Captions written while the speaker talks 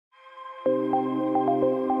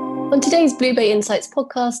On today's Blue Bay Insights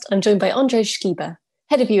podcast, I'm joined by Andrzej Szkiba,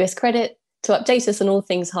 Head of US Credit, to update us on all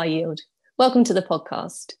things high yield. Welcome to the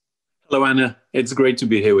podcast. Hello, Anna. It's great to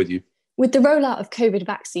be here with you. With the rollout of COVID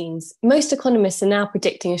vaccines, most economists are now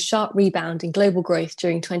predicting a sharp rebound in global growth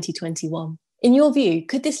during 2021. In your view,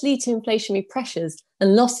 could this lead to inflationary pressures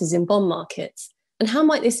and losses in bond markets? And how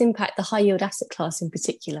might this impact the high yield asset class in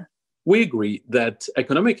particular? We agree that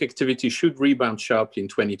economic activity should rebound sharply in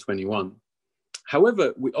 2021.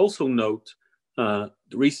 However, we also note the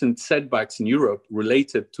recent setbacks in Europe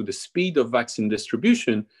related to the speed of vaccine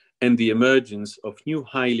distribution and the emergence of new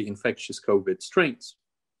highly infectious COVID strains.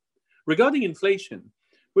 Regarding inflation,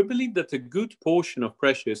 we believe that a good portion of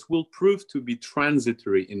pressures will prove to be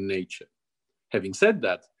transitory in nature. Having said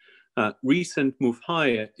that, recent move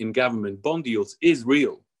higher in government bond yields is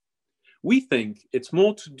real. We think it's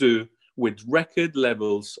more to do with record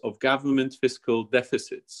levels of government fiscal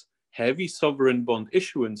deficits, heavy sovereign bond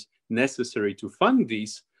issuance necessary to fund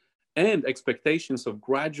these, and expectations of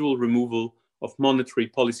gradual removal of monetary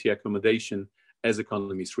policy accommodation as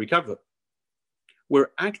economies recover.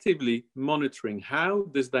 We're actively monitoring how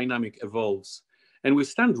this dynamic evolves, and we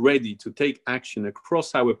stand ready to take action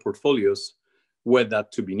across our portfolios were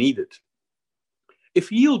that to be needed.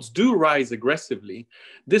 If yields do rise aggressively,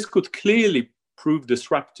 this could clearly prove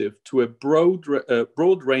disruptive to a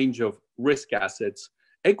broad range of risk assets,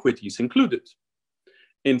 equities included.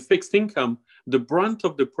 In fixed income, the brunt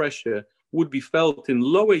of the pressure would be felt in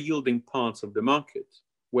lower yielding parts of the market,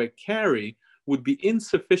 where carry would be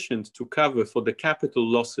insufficient to cover for the capital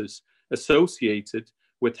losses associated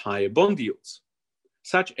with higher bond yields.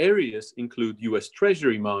 Such areas include US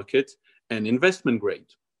Treasury market and investment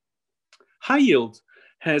grade. High yield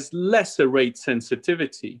has lesser rate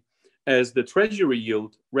sensitivity as the Treasury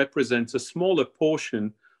yield represents a smaller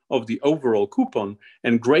portion of the overall coupon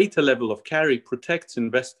and greater level of carry protects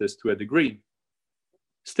investors to a degree.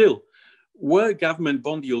 Still, were government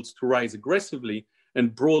bond yields to rise aggressively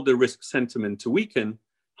and broader risk sentiment to weaken,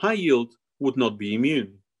 high yield would not be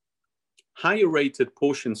immune. Higher rated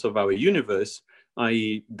portions of our universe,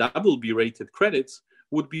 i.e. BB rated credits,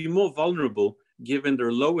 would be more vulnerable given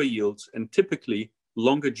their lower yields and typically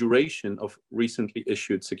longer duration of recently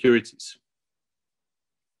issued securities.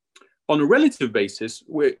 On a relative basis,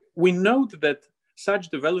 we note that such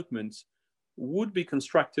developments would be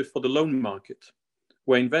constructive for the loan market,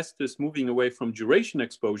 where investors moving away from duration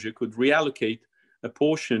exposure could reallocate a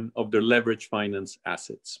portion of their leverage finance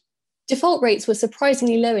assets. Default rates were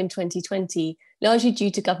surprisingly low in 2020, largely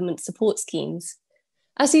due to government support schemes.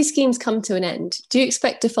 As these schemes come to an end, do you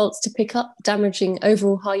expect defaults to pick up, damaging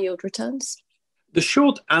overall high yield returns? The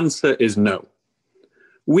short answer is no.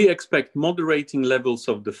 We expect moderating levels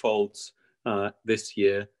of defaults this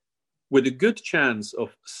year, with a good chance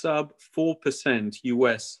of sub 4%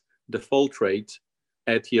 US default rate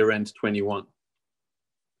at year-end 21.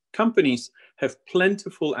 Companies have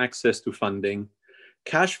plentiful access to funding.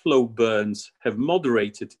 Cash flow burns have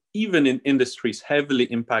moderated even in industries heavily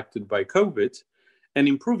impacted by COVID, and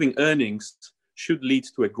improving earnings should lead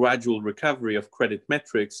to a gradual recovery of credit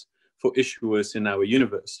metrics for issuers in our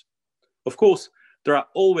universe. Of course, there are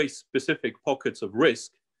always specific pockets of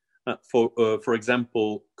risk, for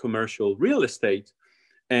example, commercial real estate,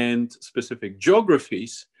 and specific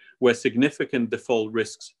geographies where significant default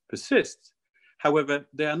risks persist. However,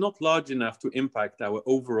 they are not large enough to impact our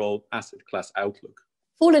overall asset class outlook.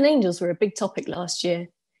 Fallen angels were a big topic last year.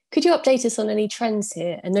 Could you update us on any trends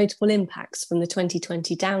here and notable impacts from the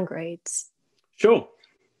 2020 downgrades? Sure.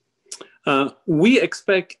 We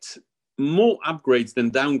expect more upgrades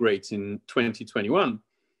than downgrades in 2021.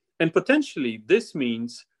 And potentially this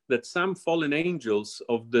means that some fallen angels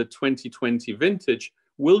of the 2020 vintage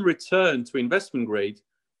will return to investment grade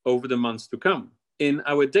over the months to come. In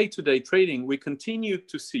our day-to-day trading, we continue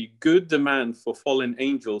to see good demand for fallen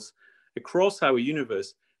angels across our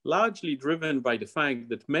universe, largely driven by the fact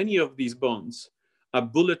that many of these bonds are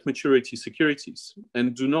bullet maturity securities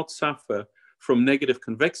and do not suffer from negative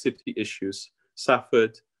convexity issues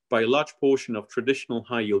suffered by a large portion of traditional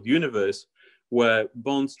high-yield universe, where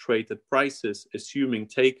bonds trade at prices assuming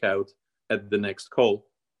takeout at the next call.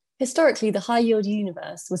 Historically, the high-yield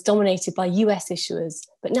universe was dominated by US issuers,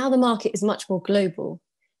 but now the market is much more global.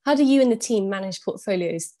 How do you and the team manage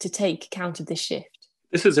portfolios to take account of this shift?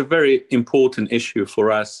 This is a very important issue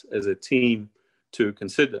for us as a team to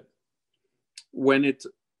consider. When it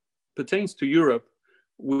pertains to Europe,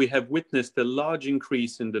 we have witnessed a large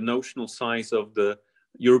increase in the notional size of the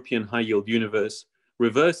European high-yield universe,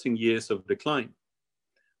 reversing years of decline.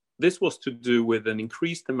 This was to do with an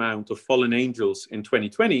increased amount of fallen angels in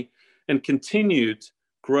 2020 and continued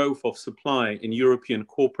growth of supply in European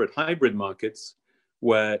corporate hybrid markets,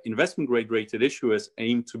 where investment grade rated issuers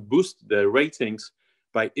aim to boost their ratings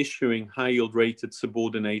by issuing high yield rated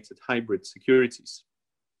subordinated hybrid securities.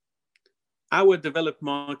 Our developed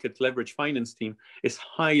market leverage finance team is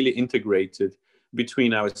highly integrated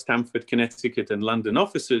between our Stamford, Connecticut and London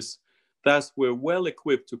offices. Thus, we're well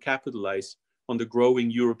equipped to capitalize on the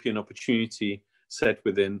growing European opportunity set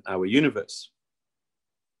within our universe.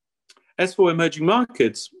 As for emerging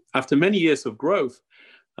markets, after many years of growth,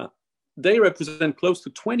 they represent close to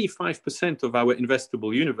 25% of our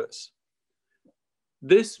investable universe.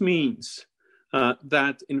 This means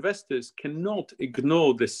that investors cannot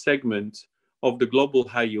ignore this segment of the global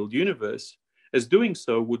high yield universe, as doing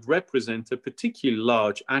so would represent a particularly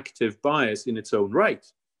large active bias in its own right.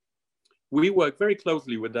 We work very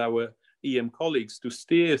closely with our EM colleagues to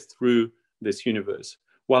steer through this universe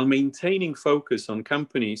while maintaining focus on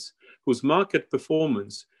companies whose market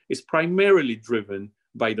performance is primarily driven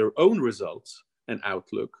by their own results and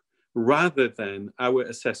outlook rather than our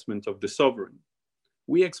assessment of the sovereign.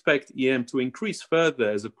 We expect EM to increase further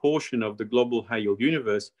as a portion of the global high yield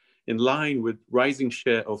universe in line with rising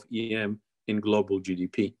share of EM in global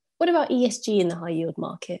GDP. What about ESG in the high yield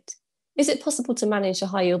market? Is it possible to manage a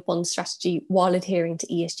high yield bond strategy while adhering to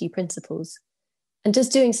ESG principles? And does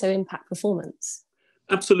doing so impact performance?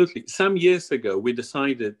 Absolutely. Some years ago, we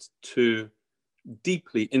decided to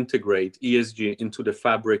deeply integrate ESG into the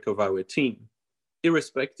fabric of our team,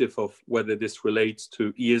 irrespective of whether this relates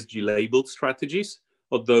to ESG labeled strategies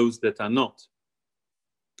or those that are not.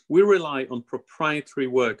 We rely on proprietary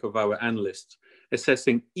work of our analysts,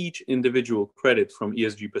 assessing each individual credit from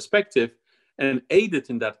ESG perspective, and aided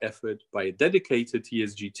in that effort by a dedicated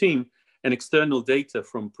ESG team and external data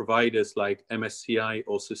from providers like MSCI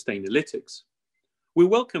or Sustainalytics. We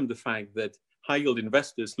welcome the fact that high yield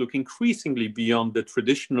investors look increasingly beyond the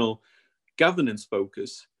traditional governance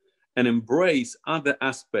focus and embrace other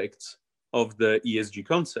aspects of the ESG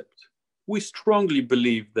concept. We strongly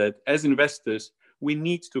believe that as investors, we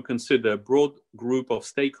need to consider a broad group of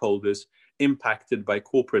stakeholders impacted by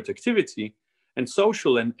corporate activity, and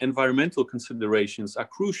social and environmental considerations are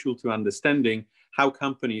crucial to understanding how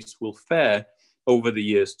companies will fare over the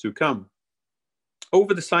years to come.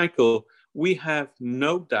 Over the cycle, we have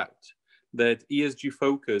no doubt that ESG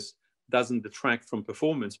focus doesn't detract from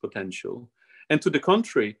performance potential, and to the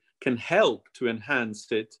contrary, can help to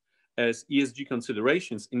enhance it as ESG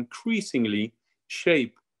considerations increasingly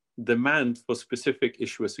shape demand for specific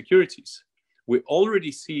issuer securities. We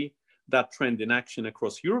already see that trend in action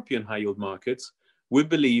across European high yield markets. We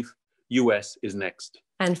believe US is next.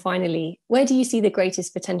 And finally, where do you see the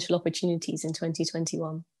greatest potential opportunities in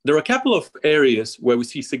 2021? There are a couple of areas where we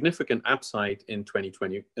see significant upside in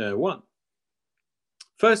 2021.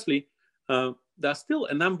 Firstly, there are still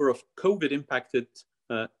a number of COVID-impacted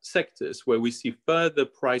sectors where we see further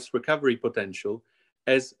price recovery potential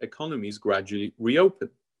as economies gradually reopen.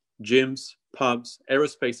 Gyms, pubs,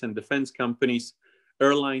 aerospace and defense companies,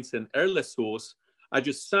 airlines and air lessors are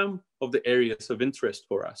just some of the areas of interest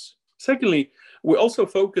for us. Secondly, we also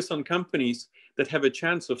focus on companies that have a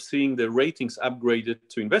chance of seeing their ratings upgraded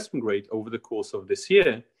to investment grade over the course of this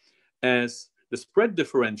year, as the spread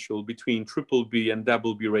differential between BBB and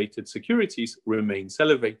BB rated securities remains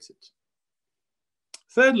elevated.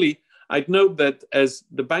 Thirdly, I'd note that as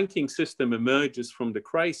the banking system emerges from the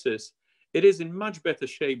crisis, it is in much better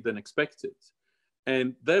shape than expected.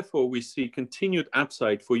 And therefore, we see continued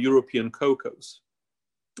upside for European CoCos.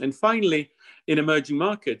 And finally, in emerging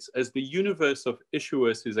markets, as the universe of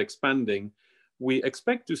issuers is expanding, we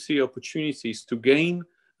expect to see opportunities to gain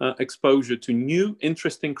exposure to new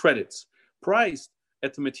interesting credits priced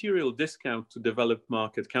at a material discount to developed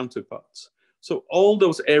market counterparts. So all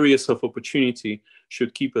those areas of opportunity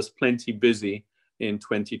should keep us plenty busy in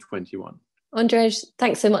 2021. Andrzej,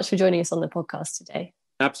 thanks so much for joining us on the podcast today.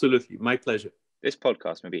 Absolutely, my pleasure. This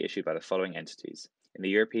podcast may be issued by the following entities. In the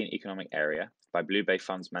European Economic Area, by Blue Bay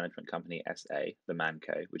Funds Management Company SA, the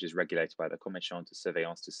ManCo, which is regulated by the Commission de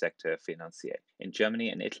Surveillance du Secteur Financier. In Germany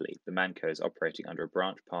and Italy, the ManCo is operating under a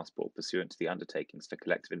branch passport pursuant to the Undertakings for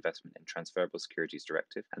Collective Investment in Transferable Securities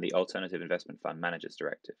Directive and the Alternative Investment Fund Managers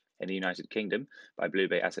Directive. In the United Kingdom, by Blue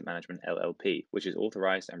Bay Asset Management LLP, which is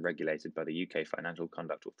authorised and regulated by the UK Financial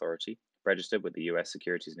Conduct Authority, registered with the US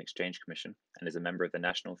Securities and Exchange Commission, and is a member of the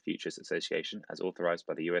National Futures Association as authorized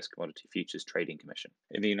by the US Commodity Futures Trading Commission.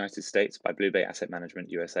 In the United States, by Blue Bay Asset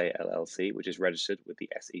Management USA LLC, which is registered with the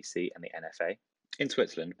SEC and the NFA. In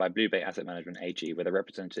Switzerland, by Blue Bay Asset Management AG, where the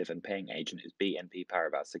representative and paying agent is BNP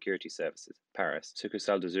Paribas Security Services, Paris,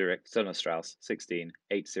 Succursale de Zurich, Sonnenstrasse 16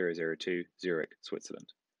 8002, Zurich,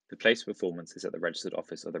 Switzerland. The place of performance is at the registered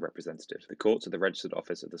office of the representative. The courts of the registered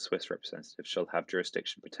office of the Swiss representative shall have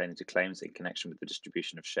jurisdiction pertaining to claims in connection with the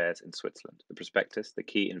distribution of shares in Switzerland. The prospectus, the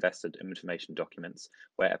key investor information documents,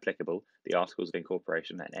 where applicable, the articles of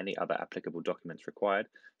incorporation, and any other applicable documents required,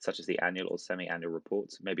 such as the annual or semi-annual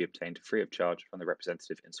reports, may be obtained free of charge from the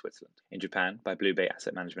representative in Switzerland. In Japan, by Blue Bay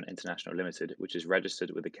Asset Management International Limited, which is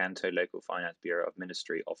registered with the Kanto Local Finance Bureau of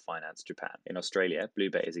Ministry of Finance, Japan. In Australia, Blue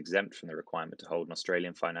Bay is exempt from the requirement to hold an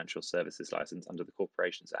Australian financial services license under the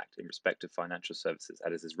Corporations Act in respect of financial services,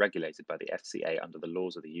 as it is regulated by the FCA under the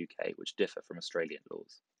laws of the UK, which differ from Australian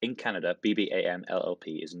laws. In Canada, BBAM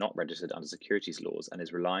LLP is not registered under securities laws and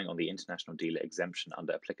is relying on the international dealer exemption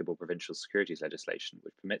under applicable provincial securities legislation,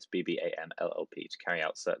 which permits BBAM LLP to carry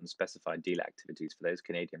out certain specified dealer activities for those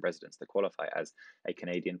Canadian residents that qualify as a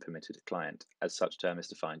Canadian permitted client, as such term is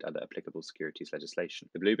defined under applicable securities legislation.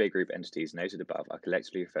 The Blue Bay Group entities noted above are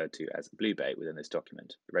collectively referred to as Blue Bay within this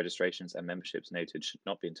document. The registrations and memberships noted should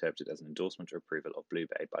not be interpreted as an endorsement or approval of Blue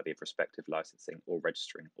Bay by the respective licensing or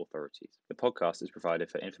registering authorities. The podcast is provided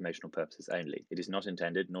for informational purposes only. It is not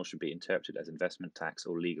intended nor should be interpreted as investment, tax,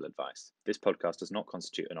 or legal advice. This podcast does not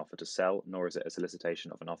constitute an offer to sell, nor is it a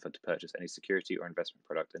solicitation of an offer to purchase any security or investment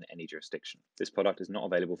product in any jurisdiction. This product is not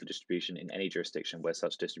available for distribution in any jurisdiction where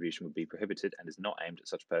such distribution would be prohibited and is not aimed at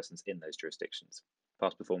such persons in those jurisdictions.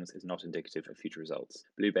 Past performance is not indicative of future results.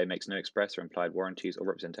 Blue Bay makes no express or implied warranties or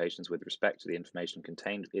representations with respect to the information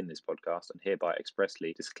contained in this podcast and hereby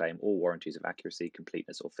expressly disclaim all warranties of accuracy,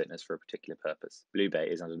 completeness, or fitness for a particular purpose. Blue Bay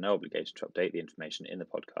is under no obligation to update the information in the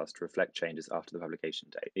podcast to reflect changes after the publication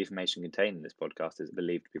date. The information contained in this podcast is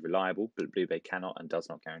believed to be reliable, but Blue Bay cannot and does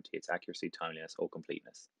not guarantee its accuracy, timeliness, or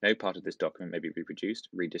completeness. No part of this document may be reproduced,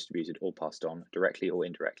 redistributed, or passed on, directly or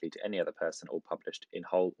indirectly, to any other person or published, in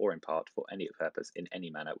whole or in part, for any purpose, in any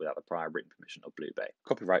manner, without the prior written permission of Blue Bay.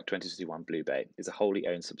 Copyright 2021 Blue Bay is a wholly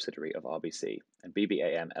owned subsidiary of RBC, and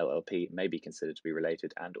BBAM LLP may be considered to be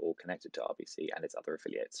related and or connected to RBC and its other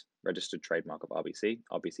affiliates. Registered trademark of RBC.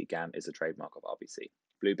 RBC GAM is a trademark of RBC.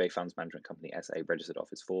 Blue Bay Funds Management Company SA, registered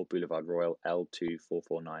office 4, Boulevard Royal,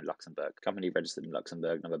 L2449, Luxembourg. Company registered in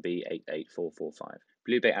Luxembourg, number B88445.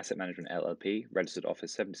 Blue Bay Asset Management LLP, registered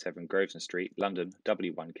office 77 Grosvenor Street, London,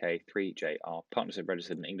 W1K 3JR. Partnership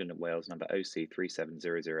registered in England and Wales, number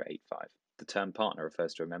OC370085. The term partner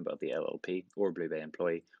refers to a member of the LLP or a Blue Bay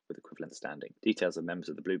employee with equivalent standing. Details of members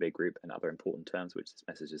of the Blue Bay Group and other important terms which this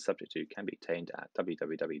message is subject to can be obtained at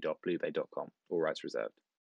www.bluebay.com. All rights reserved.